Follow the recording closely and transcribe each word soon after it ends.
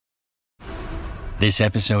This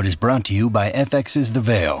episode is brought to you by FX's The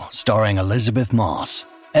Veil, starring Elizabeth Moss.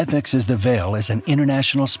 FX's The Veil is an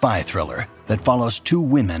international spy thriller that follows two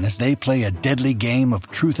women as they play a deadly game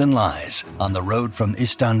of truth and lies on the road from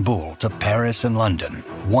Istanbul to Paris and London.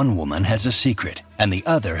 One woman has a secret, and the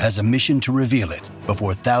other has a mission to reveal it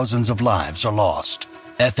before thousands of lives are lost.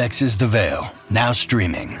 FX's The Veil, now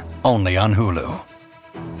streaming, only on Hulu.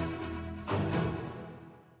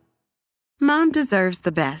 Mom deserves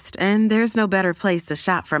the best, and there's no better place to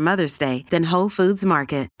shop for Mother's Day than Whole Foods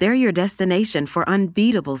Market. They're your destination for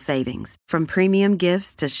unbeatable savings, from premium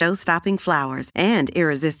gifts to show-stopping flowers and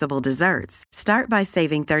irresistible desserts. Start by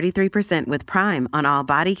saving 33% with Prime on all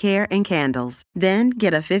body care and candles. Then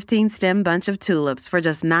get a 15-stem bunch of tulips for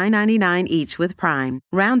just $9.99 each with Prime.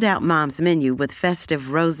 Round out Mom's menu with festive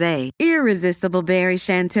rosé, irresistible berry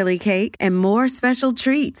chantilly cake, and more special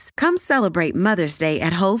treats. Come celebrate Mother's Day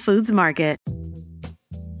at Whole Foods Market.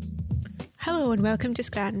 Hello and welcome to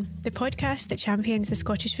Scran, the podcast that champions the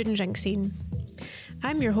Scottish food and drink scene.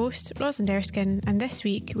 I'm your host, Rosalind Erskine, and this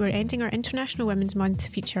week we're ending our International Women's Month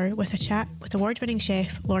feature with a chat with award-winning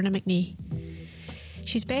chef Lorna McNee.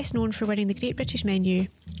 She's best known for winning the Great British Menu,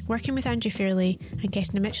 working with Andrew Fairley and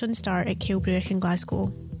getting a Michelin star at Kailbruach in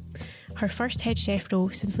Glasgow. Her first head chef role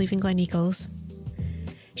since leaving Gleneagles.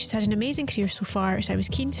 She's had an amazing career so far, so I was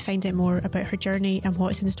keen to find out more about her journey and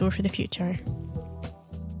what's in store for the future.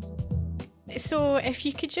 So if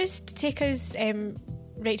you could just take us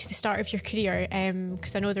right to the start of your career,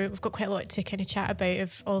 because I know we've got quite a lot to kind of chat about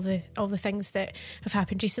of all the things that have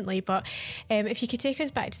happened recently, but if you could take us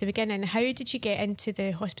back to the beginning, how did you get into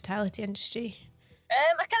the hospitality industry?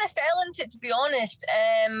 I kind of fell into it, to be honest.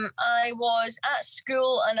 I was at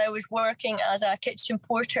school and I was working as a kitchen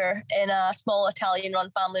porter in a small Italian-run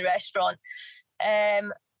family restaurant.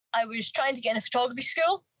 I was trying to get into photography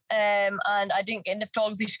school, and I didn't get into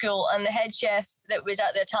photography school. And the head chef that was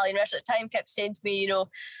at the Italian restaurant at the time kept saying to me,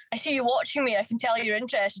 I see you watching me. I can tell you're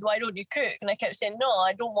interested. Why don't you cook? And I kept saying, no,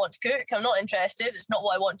 I don't want to cook. I'm not interested. It's not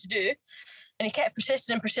what I want to do. And he kept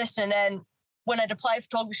persisting and persisting. And then when I'd applied for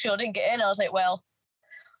photography school, I didn't get in. I was like, well,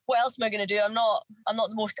 what else am I going to do? I'm not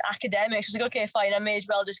the most academic. So I was like, okay, fine, I may as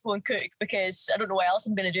well just go and cook because I don't know what else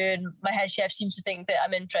I'm going to do. And my head chef seems to think that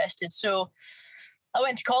I'm interested. So I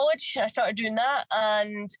went to college, I started doing that,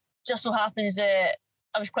 and just so happens that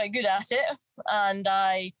I was quite good at it and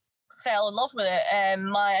I fell in love with it.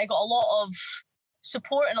 I got a lot of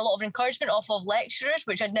support and a lot of encouragement off of lecturers,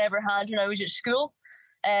 which I'd never had when I was at school.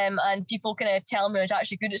 And people kind of telling me I was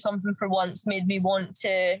actually good at something for once made me want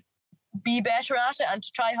to be better at it and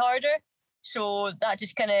to try harder. So that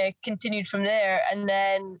just kind of continued from there. And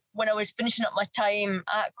then when I was finishing up my time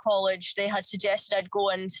at college, they had suggested I'd go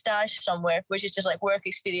and stage somewhere, which is just like work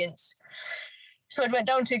experience. So I went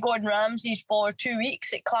down to Gordon Ramsay's for 2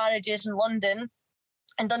 weeks at Claridge's in London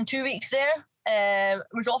and done 2 weeks there.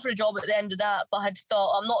 Was offered a job at the end of that, but I had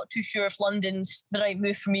thought I'm not too sure if London's the right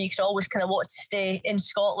move for me because I always kind of wanted to stay in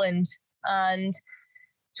Scotland. And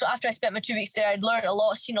so after I spent my 2 weeks there, I'd learned a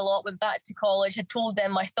lot, seen a lot, went back to college, had told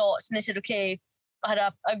them my thoughts, and they said, okay, I had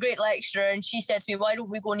a great lecturer, and she said to me, why don't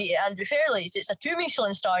we go and eat at Andrew Fairley's? It's a 2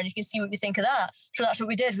 Michelin star, and you can see what you think of that. So that's what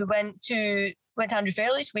we did. We went to Andrew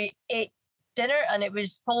Fairley's, we ate dinner, and it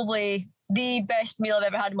was probably the best meal I've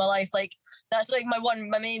ever had in my life. Like, that's like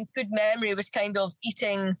my main food memory was kind of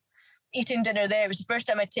eating dinner there. It was the first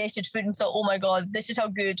time I tasted food and thought, oh my God, this is how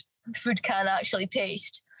good food can actually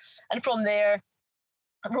taste. And from there,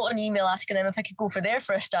 I wrote an email asking them if I could go for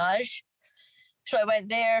a stage. So I went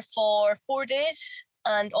there for 4 days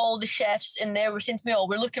and all the chefs in there were saying to me,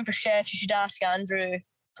 we're looking for chefs. You should ask Andrew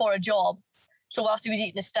for a job. So whilst he was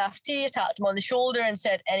eating his staff tea, I tapped him on the shoulder and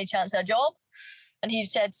said, any chance of a job? And he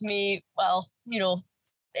said to me, well,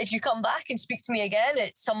 if you come back and speak to me again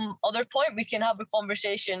at some other point, we can have a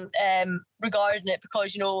conversation regarding it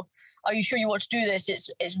because, are you sure you want to do this?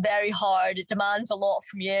 It's very hard. It demands a lot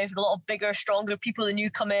from you. A lot of bigger, stronger people than you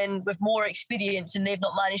come in with more experience and they've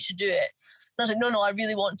not managed to do it. And I was like, no, I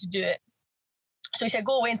really want to do it. So he said,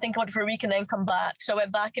 go away and think about it for a week and then come back. So I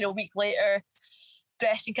went back in a week later,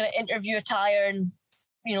 dressed in kind of interview attire and,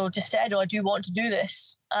 just said, I do want to do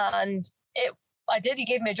this. And I did. He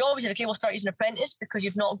gave me a job. He said, okay, we'll start you as an apprentice because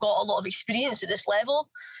you've not got a lot of experience at this level.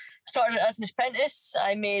 Started as an apprentice.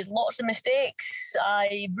 I made lots of mistakes.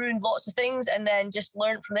 I ruined lots of things and then just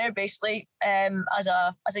learned from there basically as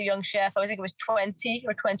a young chef. I think it was 20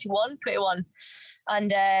 or 21.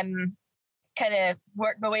 And kind of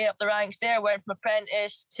worked my way up the ranks there. Went from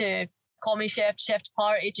apprentice to commis chef, to chef de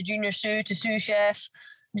partie, to junior sous, to sous chef.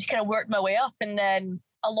 Just kind of worked my way up. And then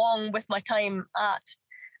along with my time at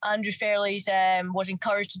Andrew Fairley's was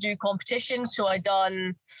encouraged to do competitions. So I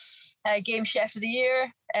done Game Chef of the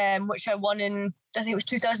Year, which I won in, I think it was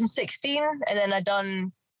 2016. And then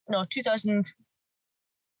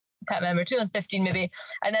 2015 maybe.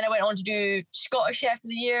 And then I went on to do Scottish Chef of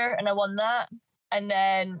the Year, and I won that. And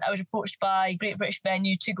then I was approached by Great British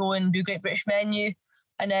Menu to go and do Great British Menu,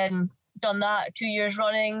 and then done that 2 years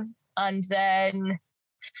running. And then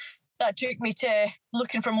that took me to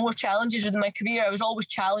looking for more challenges within my career. I was always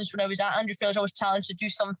challenged when I was at Andrew Fair. I was always challenged to do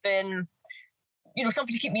something,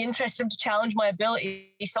 something to keep me interested, something to challenge my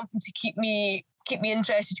ability, something to keep me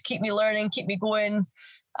interested, to keep me learning, keep me going.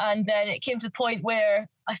 And then it came to the point where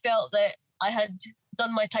I felt that I had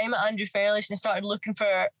done my time at Andrew Fairless and started looking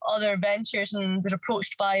for other ventures, and was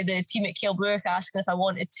approached by the team at Kilbrook asking if I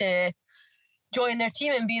wanted to join their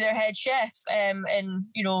team and be their head chef.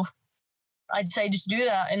 I decided to do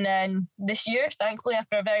that. And then this year, thankfully,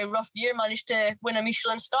 after a very rough year, managed to win a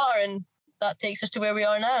Michelin star, and that takes us to where we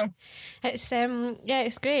are now. It's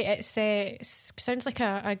it's great. It sounds like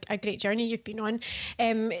a great journey you've been on.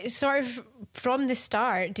 Sort of from the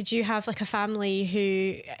start, did you have like a family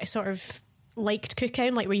who sort of liked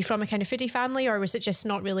cooking? Like, were you from a kind of foodie family, or was it just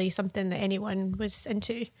not really something that anyone was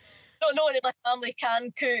into? No one in my family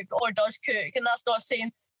can cook or does cook, and that's not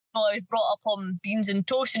saying I was brought up on beans and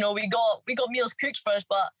toast. We got meals cooked for us,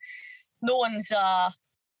 but no one's a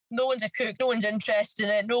cook. No one's interested in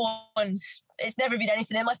it. It's never been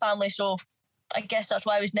anything in my family. So I guess that's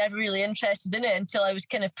why I was never really interested in it until I was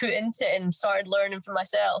kind of put into it and started learning for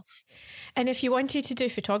myself. And if you wanted to do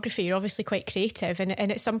photography, you're obviously quite creative. And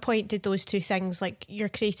at some point, did those two things, like your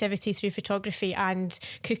creativity through photography and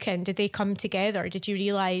cooking, did they come together? Did you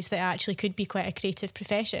realise that it actually could be quite a creative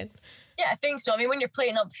profession? Yeah, I think so. I mean, when you're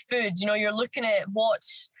plating up food, you're looking at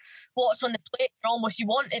what's on the plate. You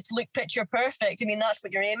want it to look picture perfect. I mean, that's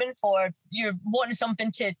what you're aiming for. You're wanting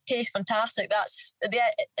something to taste fantastic. That's at the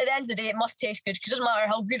end of the day, it must taste good, because it doesn't matter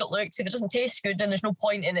how good it looks. If it doesn't taste good, then there's no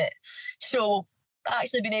point in it. So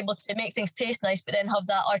actually being able to make things taste nice, but then have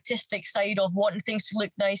that artistic side of wanting things to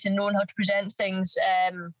look nice and knowing how to present things,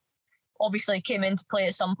 obviously came into play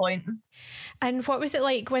at some point. And what was it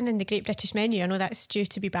like winning the Great British Menu? I know that's due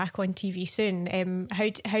to be back on TV soon. How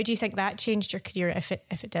do you think that changed your career, if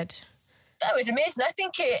it did? That was amazing. I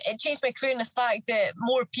think it changed my career in the fact that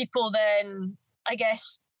more people then, I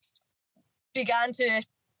guess, began to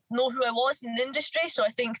know who I was in the industry. So I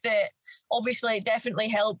think that obviously it definitely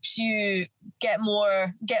helps you get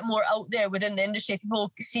more out there within the industry.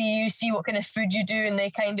 People see what kind of food you do, and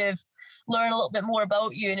they kind of learn a little bit more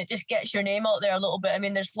about you, and it just gets your name out there a little bit. I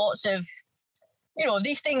mean, there's lots of,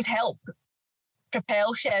 these things help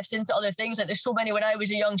propel chefs into other things. Like, there's so many, when I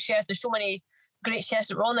was a young chef, there's so many great chefs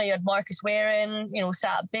that were on there. You had Marcus Waring,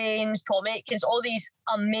 Sat Baines, Tom Aikens, all these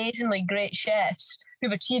amazingly great chefs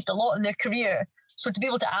who've achieved a lot in their career. So to be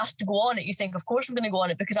able to ask to go on it, you think, of course I'm going to go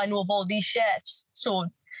on it, because I know of all these chefs. So,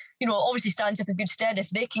 obviously stands up in good stead if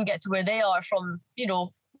they can get to where they are from,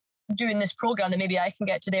 doing this program, then maybe I can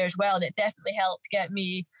get to there as well. And it definitely helped get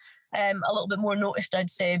me a little bit more noticed, I'd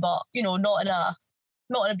say, but not in a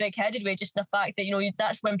big-headed way, just in the fact that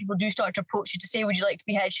that's when people do start to approach you to say, would you like to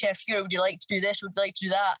be head chef here? Would you like to do this? Would you like to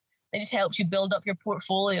do that? It just helps you build up your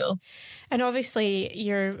portfolio. And obviously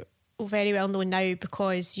you're very well known now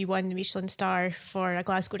because you won the Michelin star for a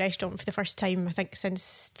Glasgow restaurant for the first time, I think,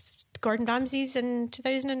 since Gordon Ramsay's in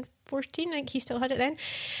 2014. I think he still had it then.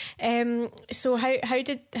 So how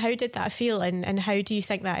did that feel, and how do you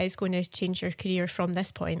think that is going to change your career from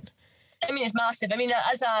this point? I mean, it's massive. I mean,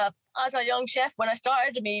 as a young chef, when I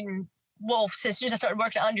started, as soon as I started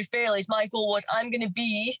working at Andrew Fairley's, my goal was I'm going to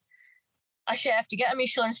be a chef to get a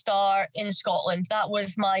Michelin star in Scotland. That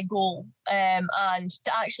was my goal. And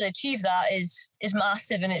to actually achieve that is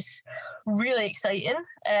massive, and it's really exciting.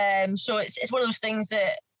 So it's one of those things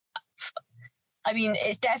that, I mean,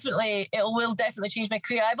 it will definitely change my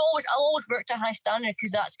career. I've always worked at a high standard,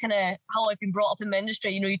 because that's kind of how I've been brought up in the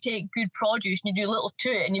industry. You take good produce and you do a little to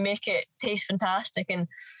it and you make it taste fantastic, and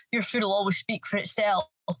your food will always speak for itself.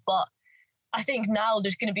 But I think now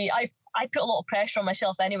there's going to be, I put a lot of pressure on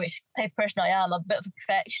myself anyway. It's the type of person I am. I'm a bit of a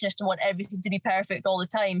perfectionist and want everything to be perfect all the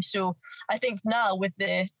time. So I think now with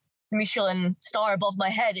the Michelin star above my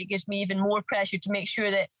head, it gives me even more pressure to make sure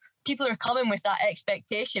that people are coming with that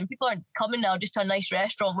expectation. People aren't coming now just to a nice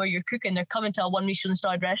restaurant where you're cooking. They're coming to a one Michelin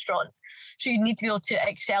starred restaurant. So you need to be able to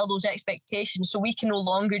excel those expectations, so we can no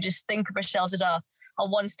longer just think of ourselves as a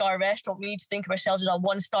 1-star restaurant. We need to think of ourselves as a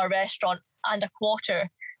 1-star restaurant and a quarter.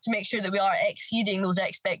 to make sure that we are exceeding those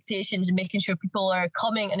expectations and making sure people are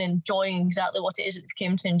coming and enjoying exactly what it is that they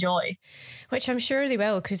came to enjoy. Which I'm sure they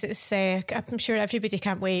will, because it's I'm sure everybody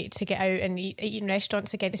can't wait to get out and eat in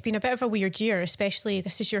restaurants again. It's been a bit of a weird year, especially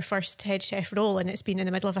this is your first head chef role and it's been in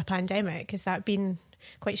the middle of a pandemic. Has that been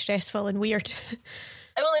quite stressful and weird?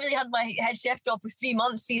 I only really had my head chef job for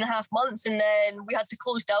 3.5 months, and then we had to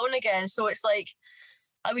close down again. So it's like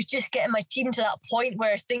I was just getting my team to that point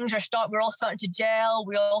where we're all starting to gel.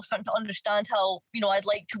 We're all starting to understand how, I'd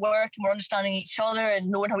like to work, and we're understanding each other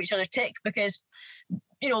and knowing how each other tick. Because,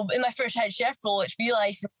 in my first head chef role, it's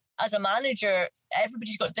realised as a manager,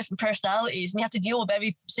 everybody's got different personalities and you have to deal with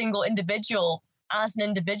every single individual as an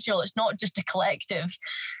individual. It's not just a collective.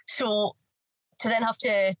 So to then have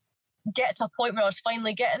to get to a point where I was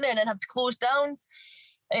finally getting there and then have to close down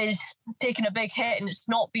is taking a big hit, and it's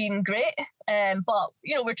not been great. But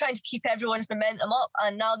we're trying to keep everyone's momentum up,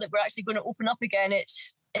 and now that we're actually going to open up again,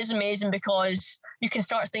 it's amazing because you can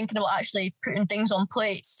start thinking about actually putting things on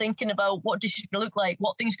plates, thinking about what dishes are going to look like,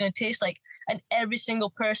 what things are going to taste like, and every single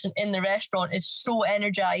person in the restaurant is so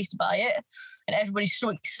energized by it, and everybody's so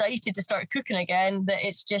excited to start cooking again that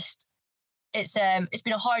it's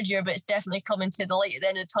been a hard year, but it's definitely coming to the light at the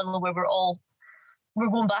end of the tunnel where we're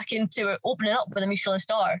going back into it, opening up with a Michelin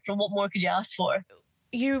star. So what more could you ask for?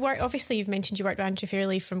 You've mentioned you worked with Andrew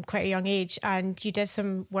Fairley from quite a young age, and you did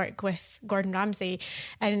some work with Gordon Ramsay.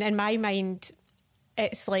 And in my mind,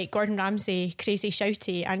 it's like Gordon Ramsay, crazy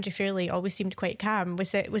shouty, Andrew Fairley always seemed quite calm.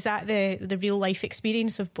 Was that the real life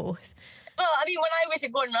experience of both? Well, I mean, when I was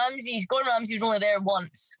at Gordon Ramsay was only there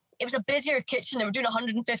once. It was a busier kitchen. They were doing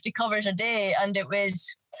 150 covers a day, and there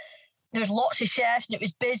was lots of chefs, and it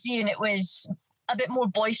was busy, and it was a bit more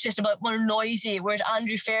boisterous, a bit more noisy. Whereas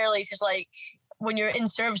Andrew Fairley's is like, when you're in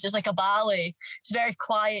service, it's like a ballet. It's very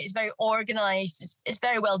quiet, it's very organised, it's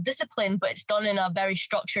very well disciplined, but it's done in a very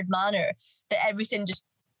structured manner that everything just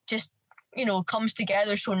comes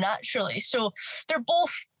together so naturally. So they're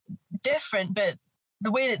both different, but the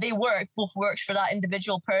way that they work both works for that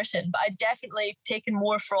individual person. But I've definitely taken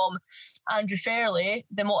more from Andrew Fairley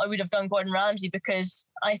than what I would have done Gordon Ramsay, because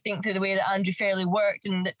I think that the way that Andrew Fairley worked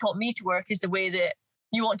and that taught me to work is the way that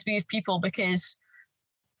you want to be with people, because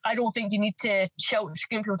I don't think you need to shout and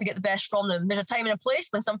scream people to get the best from them. There's a time and a place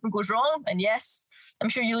when something goes wrong, and yes, I'm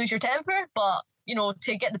sure you lose your temper, but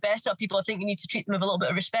to get the best out of people, I think you need to treat them with a little bit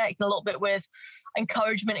of respect and a little bit with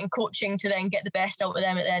encouragement and coaching to then get the best out of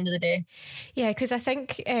them at the end of the day. Yeah, because I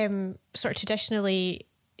think sort of traditionally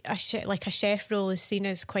a chef role is seen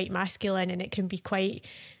as quite masculine, and it can be quite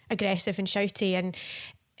aggressive and shouty, and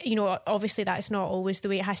obviously that's not always the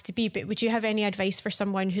way it has to be. But would you have any advice for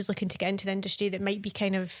someone who's looking to get into the industry that might be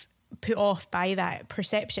kind of put off by that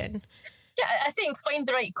perception? Yeah, I think find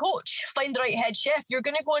the right coach, find the right head chef. You're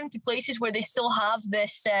going to go into places where they still have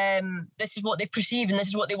this, this is what they perceive and this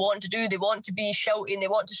is what they want to do. They want to be shouting, they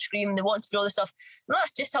want to scream, they want to do all this stuff. And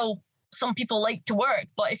that's just how some people like to work.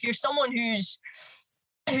 But if you're someone who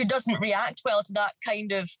doesn't react well to that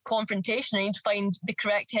kind of confrontation, you need to find the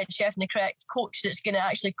correct head chef and the correct coach that's going to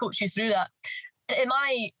actually coach you through that. In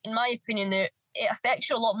my opinion, it affects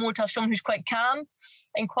you a lot more to have someone who's quite calm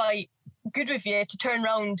and quite good with you to turn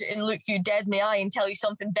around and look you dead in the eye and tell you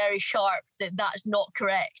something very sharp that's not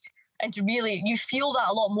correct. And to really, you feel that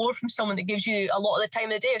a lot more from someone that gives you a lot of the time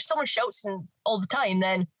of the day. If someone shouts all the time,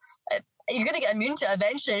 then you're going to get immune to it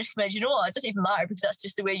eventually. And just be like, you know what, it doesn't even matter because that's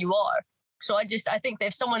just the way you are. So I think that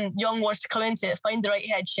if someone young wants to come into it, find the right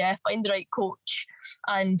head chef, find the right coach,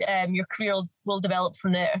 and your career will develop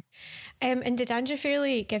from there. And did Andrew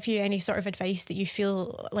Fairley give you any sort of advice that you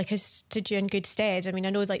feel like has stood you in good stead? I mean, I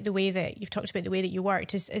know like the way that you've talked about the way that you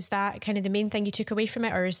worked, is that kind of the main thing you took away from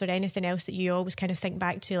it, or is there anything else that you always kind of think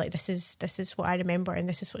back to, like this is what I remember and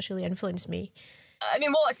this is what's really influenced me? I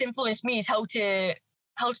mean, what's influenced me is how to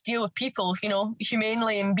deal with people,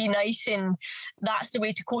 humanely and be nice, and that's the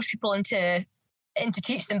way to coach people and to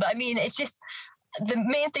teach them. But I mean, it's just the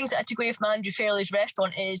main things that I took away from Andrew Fairley's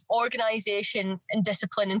restaurant is organisation and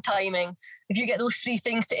discipline and timing. If you get those three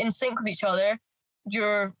things to in sync with each other,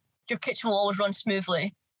 your kitchen will always run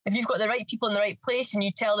smoothly. If you've got the right people in the right place and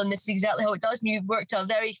you tell them this is exactly how it does, and you've worked out a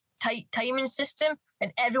very tight timing system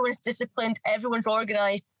and everyone's disciplined, everyone's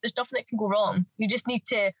organised, there's nothing that can go wrong. You just need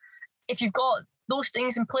to, if you've got those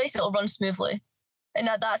things in place, it'll run smoothly. And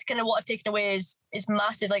that's kind of what I've taken away is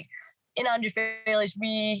massive. Like in Andrew Fairley's,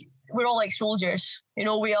 we're all like soldiers.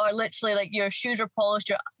 We are literally like your shoes are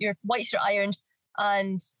polished, your whites are ironed,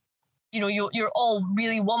 and you're all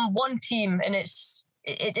really one team, and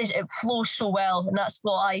it flows so well. And that's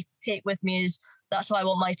what I take with me, is that's how I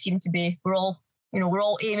want my team to be. We're all we're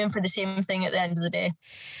all aiming for the same thing at the end of the day.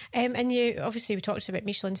 And you obviously, we talked about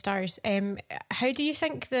Michelin stars. How do you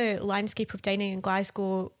think the landscape of dining in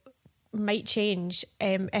Glasgow might change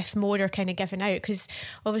if more are kind of given out? Because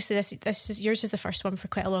obviously this is yours is the first one for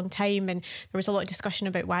quite a long time, and there was a lot of discussion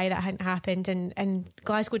about why that hadn't happened, and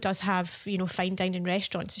Glasgow does have fine dining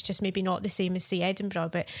restaurants. It's just maybe not the same as say Edinburgh.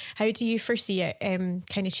 But how do you foresee it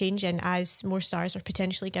kind of changing as more stars are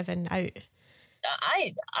potentially given out?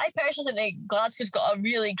 I personally think Glasgow's got a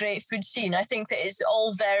really great food scene. I think that it's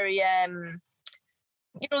all very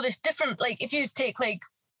there's different, like if you take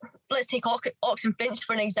let's take Ox and Finch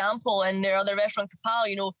for an example, and their other restaurant,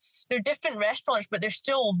 Capal, they're different restaurants, but they're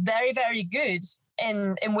still very, very good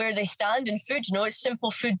in where they stand in food. It's simple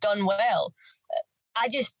food done well.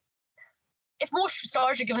 If more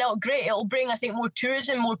stars are given out, great. It'll bring, I think, more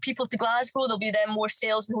tourism, more people to Glasgow. There'll be then more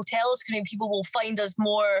sales in hotels because people will find us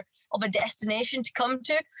more of a destination to come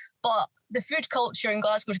to. But the food culture in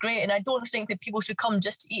Glasgow is great, and I don't think that people should come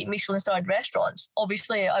just to eat Michelin-starred restaurants.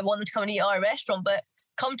 Obviously, I want them to come and eat at our restaurant, but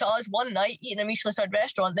come to us one night, eat in a Michelin-starred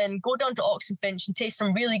restaurant, then go down to Ox and Finch and taste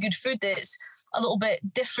some really good food that's a little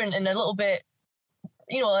bit different and a little bit,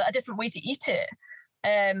 a different way to eat it.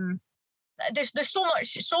 There's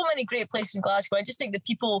so many great places in Glasgow. I just think that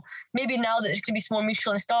people, maybe now that there's going to be some more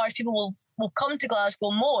Michelin stars, people will come to Glasgow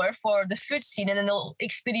more for the food scene, and then they'll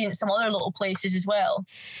experience some other little places as well.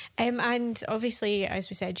 And obviously, as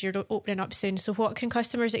we said, you're opening up soon. So what can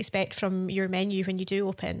customers expect from your menu when you do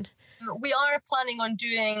open? We are planning on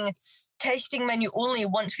doing tasting menu only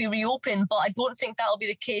once we reopen, but I don't think that'll be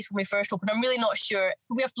the case when we first open. I'm really not sure.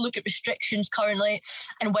 We have to look at restrictions currently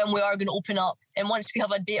and when we are going to open up. And once we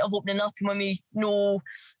have a date of opening up and when we know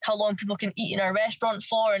how long people can eat in our restaurant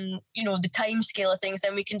for and, the time scale of things,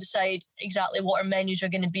 then we can decide exactly what our menus are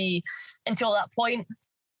going to be. Until that point,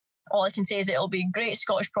 all I can say is that it'll be great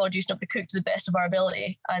Scottish produce and it'll be cooked to the best of our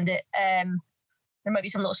ability. And there might be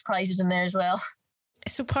some little surprises in there as well.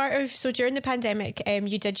 So during the pandemic,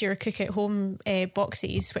 you did your cook at home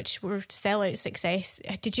boxes, which were sellout success.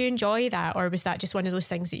 Did you enjoy that, or was that just one of those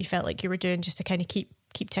things that you felt like you were doing just to kind of keep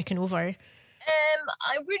ticking over?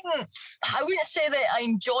 I wouldn't say that I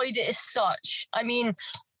enjoyed it as such. I mean,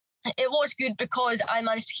 it was good because I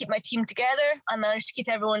managed to keep my team together. I managed to keep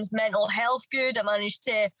everyone's mental health good. I managed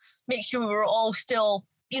to make sure we were all still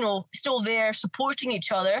there supporting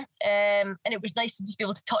each other. And it was nice to just be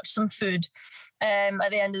able to touch some food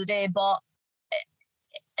at the end of the day. But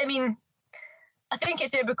I mean, I think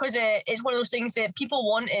it's there because it's one of those things that people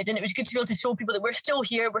wanted, and it was good to be able to show people that we're still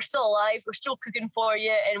here, we're still alive, we're still cooking for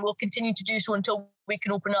you, and we'll continue to do so until we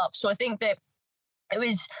can open up. So I think that it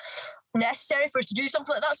was necessary for us to do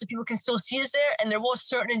something like that so people can still see us there. And there was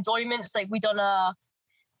certain enjoyments, like we done a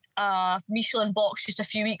Michelin box just a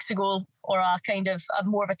few weeks ago, or a kind of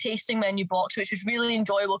more of a tasting menu box, which was really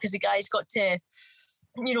enjoyable because the guys got to,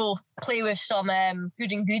 play with some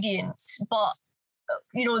good ingredients. But,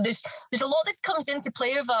 there's a lot that comes into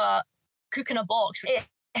play with cooking a box. It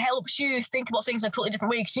helps you think about things in a totally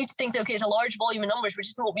different way because you need to think that, okay, it's a large volume of numbers, which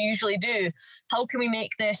is what we usually do. How can we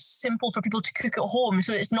make this simple for people to cook at home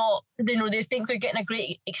so it's not, they think they're getting a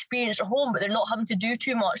great experience at home, but they're not having to do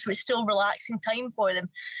too much, so it's still relaxing time for them.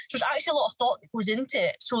 So there's actually a lot of thought that goes into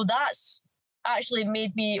it. So that's actually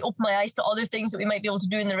made me open my eyes to other things that we might be able to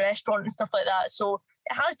do in the restaurant and stuff like that. So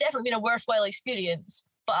it has definitely been a worthwhile experience.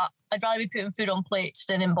 But I'd rather be putting food on plates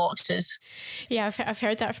than in boxes. Yeah, I've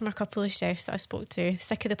heard that from a couple of chefs that I spoke to.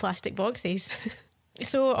 Sick of the plastic boxes.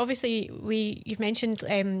 So obviously you've mentioned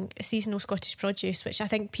seasonal Scottish produce, which I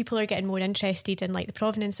think people are getting more interested in, like the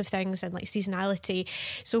provenance of things and like seasonality.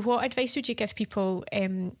 So what advice would you give people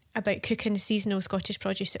about cooking seasonal Scottish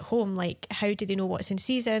produce at home? Like, how do they know what's in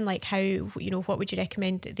season? Like, how, what would you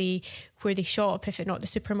recommend that where they shop, if it's not the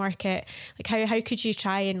supermarket? Like, how could you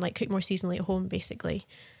try and like cook more seasonally at home, basically?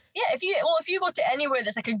 Yeah, if you go to anywhere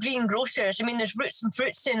that's like a green grocers, I mean, there's Roots and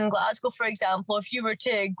Fruits in Glasgow, for example. If you were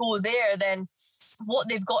to go there, then what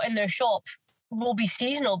they've got in their shop will be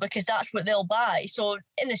seasonal because that's what they'll buy. So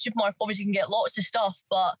in the supermarket, obviously, you can get lots of stuff,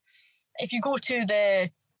 but if you go to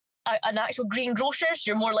an actual green grocers,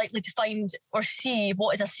 you're more likely to find or see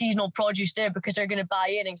what is a seasonal produce there because they're going to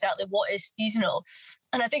buy in exactly what is seasonal.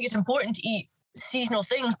 And I think it's important to eat seasonal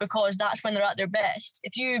things because that's when they're at their best.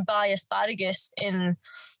 If you buy asparagus in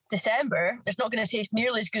December, it's not going to taste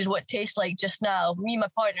nearly as good as what it tastes like just now. Me and my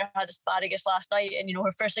partner had asparagus last night, and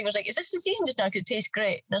her first thing was like, is this in season just now? Because it tastes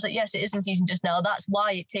great. And I was like, yes, it is in season just now. That's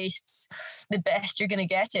why it tastes the best you're going to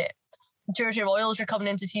get it. Jersey Royals are coming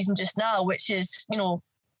into season just now, which is,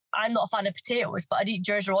 I'm not a fan of potatoes, but I'd eat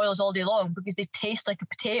Jersey Royals all day long because they taste like a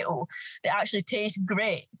potato. They actually taste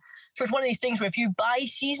great. So it's one of these things where if you buy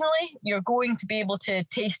seasonally, you're going to be able to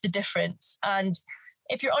taste the difference. And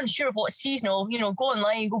if you're unsure of what's seasonal, go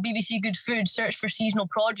online, go BBC Good Food, search for seasonal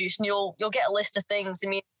produce, and you'll get a list of things. I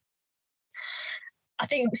mean, I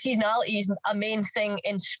think seasonality is a main thing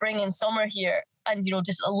in spring and summer here. And,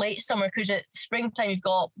 just a late summer, because at springtime, you've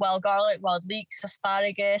got wild garlic, wild leeks,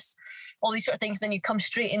 asparagus, all these sort of things. Then you come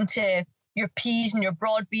straight into your peas and your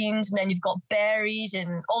broad beans, and then you've got berries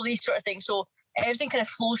and all these sort of things. So everything kind of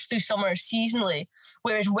flows through summer seasonally.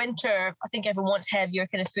 Whereas winter, I think everyone wants heavier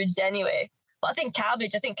kind of foods anyway. But I think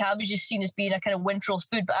cabbage is seen as being a kind of winteral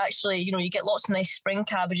food, but actually, you get lots of nice spring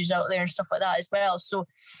cabbages out there and stuff like that as well. So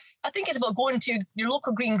I think it's about going to your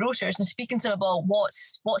local greengrocers and speaking to them about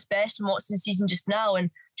what's best and what's in season just now,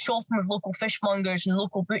 and shopping with local fishmongers and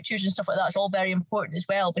local butchers and stuff like that is all very important as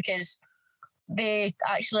well, because they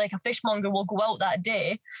actually, like a fishmonger will go out that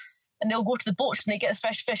day and they'll go to the boats and they get the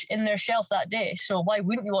fresh fish in their shelf that day. So why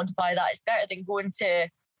wouldn't you want to buy that? It's better than going to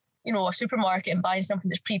a supermarket and buying something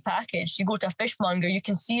that's pre-packaged. You go to a fishmonger, you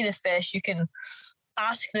can see the fish, you can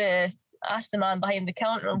ask the man behind the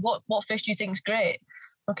counter, what fish do you think is great?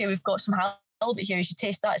 Okay, we've got some halibut here, you should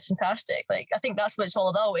taste that, it's fantastic. Like, I think that's what it's all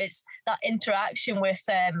about. It's that interaction with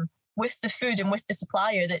the food and with the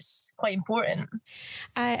supplier that's quite important.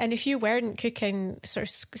 And if you weren't cooking sort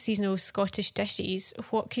of seasonal Scottish dishes,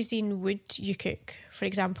 what cuisine would you cook? For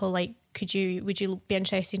example, like, would you be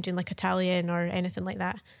interested in doing like Italian or anything like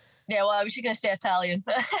that? Yeah, well, I was just going to say Italian.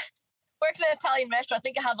 Working in an Italian restaurant, I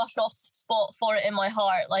think I have a soft spot for it in my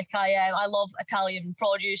heart. Like, I love Italian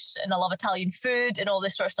produce and I love Italian food and all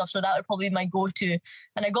this sort of stuff. So that would probably be my go-to.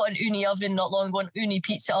 And I got an uni oven not long ago, an uni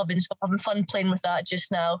pizza oven. So I'm having fun playing with that just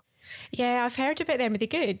now. Yeah, I've heard about them. Are they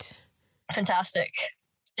good? Fantastic.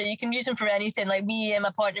 So you can use them for anything. Like, me and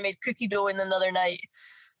my partner made cookie dough in the other night.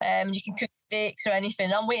 You can cook steaks or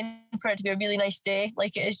anything. I'm waiting for it to be a really nice day,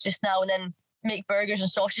 like it is just now, and then make burgers and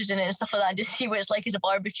sausages in it and stuff like that, and just see what it's like as a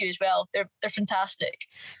barbecue as well. They're fantastic.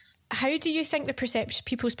 How do you think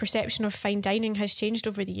people's perception of fine dining has changed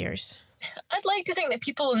over the years? I'd like to think that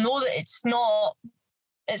people know that it's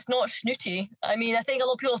not snooty. I mean, I think a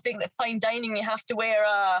lot of people think that fine dining, you have to wear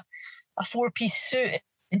a 4-piece suit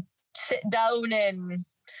and sit down and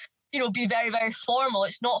be very, very formal.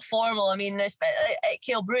 It's not formal. I mean, at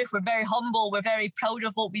Kilbrook, we're very humble. We're very proud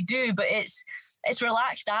of what we do, but it's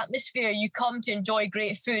relaxed atmosphere. You come to enjoy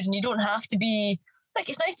great food, and you don't have to be like,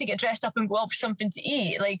 it's nice to get dressed up and go out for something to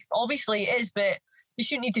eat. Like, obviously it is, but you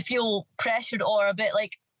shouldn't need to feel pressured or a bit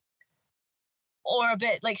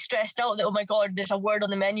stressed out that, oh my God, there's a word on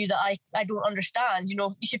the menu that I don't understand. You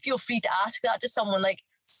should feel free to ask that to someone. Like,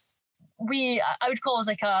 I would call us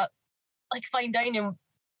like fine dining.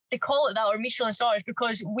 They call it that, or Michelin stars,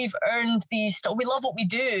 because we've earned these. We love what we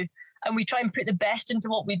do, and we try and put the best into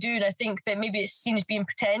what we do. And I think that maybe it's seen as being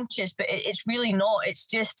pretentious, but it's really not. It's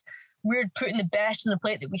just we're putting the best on the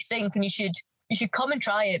plate that we think, and you should come and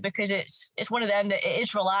try it, because it's one of them that it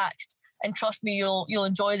is relaxed. And trust me, you'll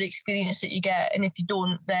enjoy the experience that you get. And if you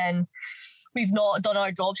don't, then we've not done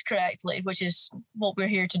our jobs correctly, which is what we're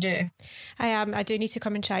here to do. I do need to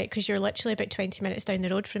come and try it, because you're literally about 20 minutes down the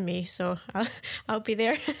road from me, so I'll be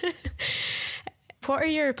there. What are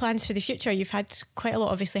your plans for the future? You've had quite a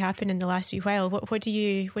lot obviously happen in the last wee while. What do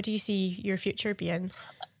you see your future being?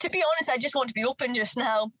 To be honest, I just want to be open just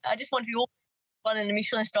now. I just want to be open, running a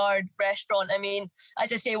Michelin-starred restaurant. I mean,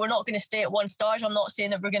 as I say, we're not going to stay at 1 star. I'm not saying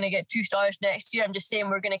that we're going to get 2 stars next year. I'm just saying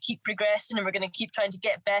we're going to keep progressing, and we're going to keep trying to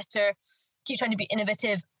get better, keep trying to be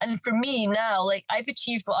innovative. And for me now, like, I've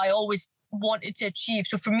achieved what I always wanted to achieve.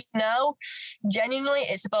 So for me now, genuinely,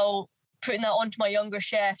 it's about putting that onto my younger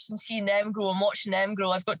chefs and seeing them grow and watching them grow.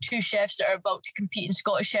 I've got 2 chefs that are about to compete in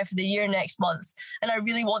Scottish Chef of the Year next month, and I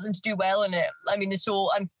really want them to do well in it. I mean, so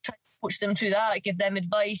I'm trying to coach them through that, give them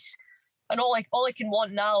advice. And all I can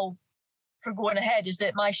want now for going ahead is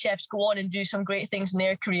that my chefs go on and do some great things in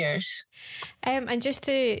their careers. So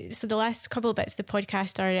the last couple of bits of the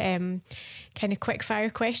podcast are kind of quick fire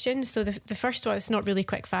questions. So the first one is not really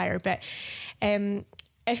quick fire, but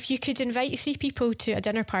if you could invite 3 people to a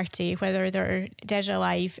dinner party, whether they're dead or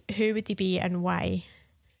alive, who would they be and why?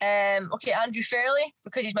 Okay, Andrew Fairley,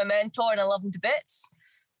 because he's my mentor and I love him to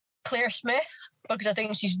bits. Claire Smith, because I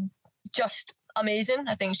think she's just amazing.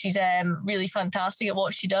 I think she's really fantastic at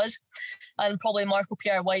what she does. And probably Marco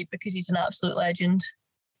Pierre White, because he's an absolute legend.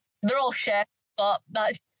 They're all chefs, but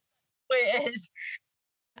that's the way it is.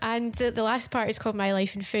 And the last part is called My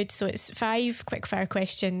Life in Food. So it's 5 quickfire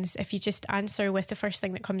questions. If you just answer with the first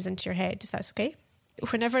thing that comes into your head, if that's okay.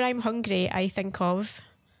 Whenever I'm hungry, I think of...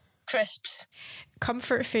 Crisps.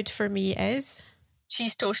 Comfort food for me is?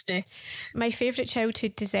 Cheese toasty. My favourite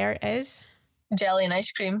childhood dessert is? Jelly and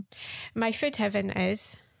ice cream. My food heaven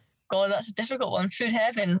is? God, that's a difficult one. Food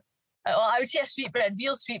heaven. I would say a sweetbread,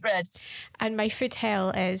 veal sweetbread. And my food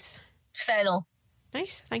hell is? Fennel.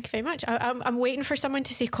 Nice, thank you very much. I'm waiting for someone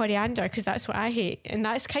to say coriander because that's what I hate, and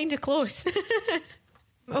that's kind of close.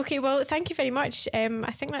 Okay, well, thank you very much. I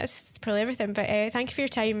think that's probably everything, but thank you for your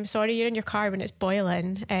time. Sorry you're in your car when it's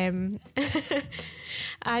boiling. And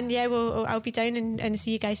yeah, well, I'll be down and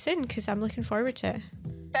see you guys soon because I'm looking forward to it.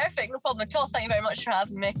 Perfect, no problem at all. Thank you very much for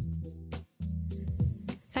having me.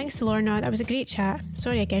 Thanks to Lorna, that was a great chat.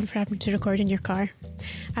 Sorry again for having to record in your car.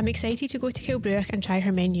 I'm excited to go to Kilbrewick and try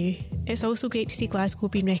her menu. It's also great to see Glasgow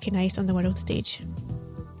being recognised on the world stage.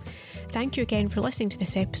 Thank you again for listening to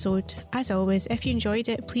this episode. As always, if you enjoyed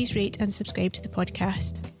it, please rate and subscribe to the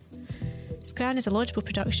podcast. Scran is a laudable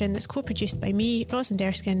production that's co-produced by me, Rosalind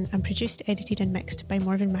Erskine, and produced, edited and mixed by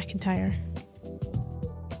Morven McIntyre.